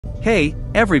Hey,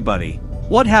 everybody.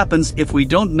 What happens if we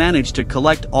don't manage to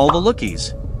collect all the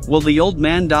lookies? Will the old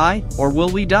man die, or will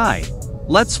we die?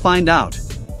 Let's find out.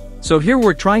 So here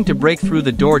we're trying to break through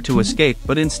the door to escape,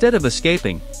 but instead of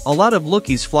escaping, a lot of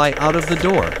lookies fly out of the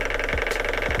door.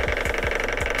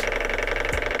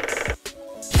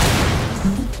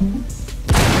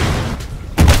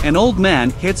 An old man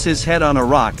hits his head on a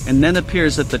rock and then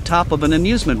appears at the top of an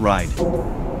amusement ride.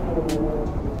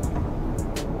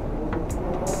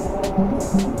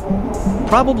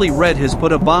 Probably Red has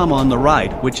put a bomb on the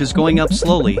ride, which is going up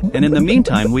slowly, and in the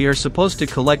meantime we are supposed to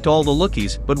collect all the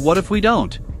lookies, but what if we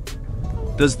don't?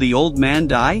 Does the old man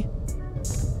die?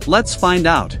 Let's find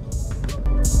out.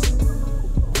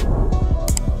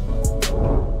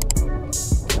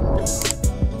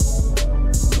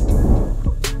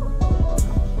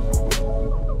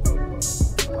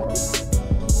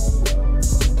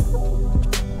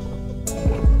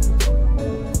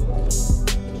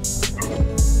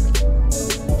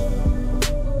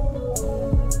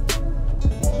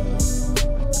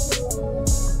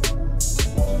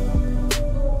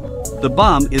 The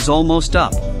bomb is almost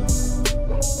up.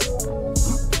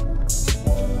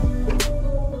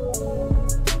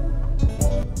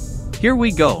 Here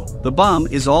we go, the bomb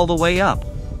is all the way up.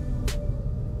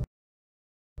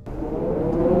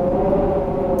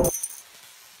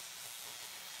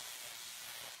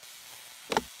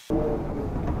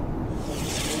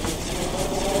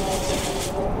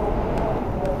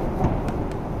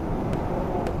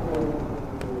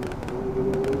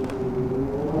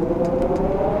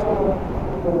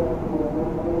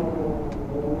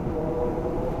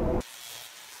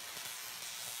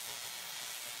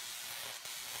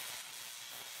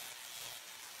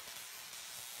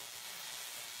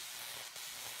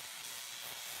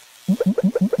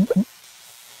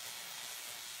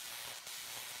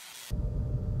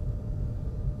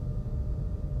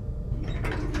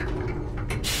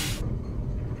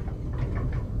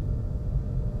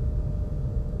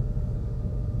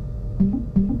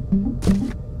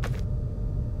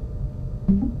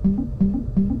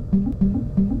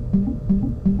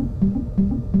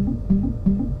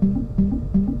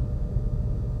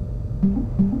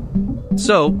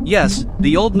 So, yes,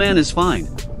 the old man is fine.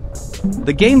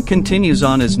 The game continues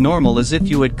on as normal as if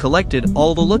you had collected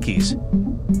all the lookies.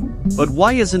 But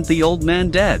why isn't the old man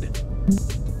dead?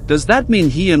 Does that mean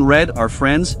he and Red are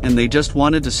friends and they just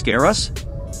wanted to scare us?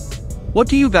 What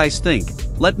do you guys think?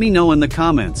 Let me know in the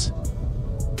comments.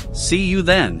 See you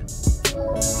then.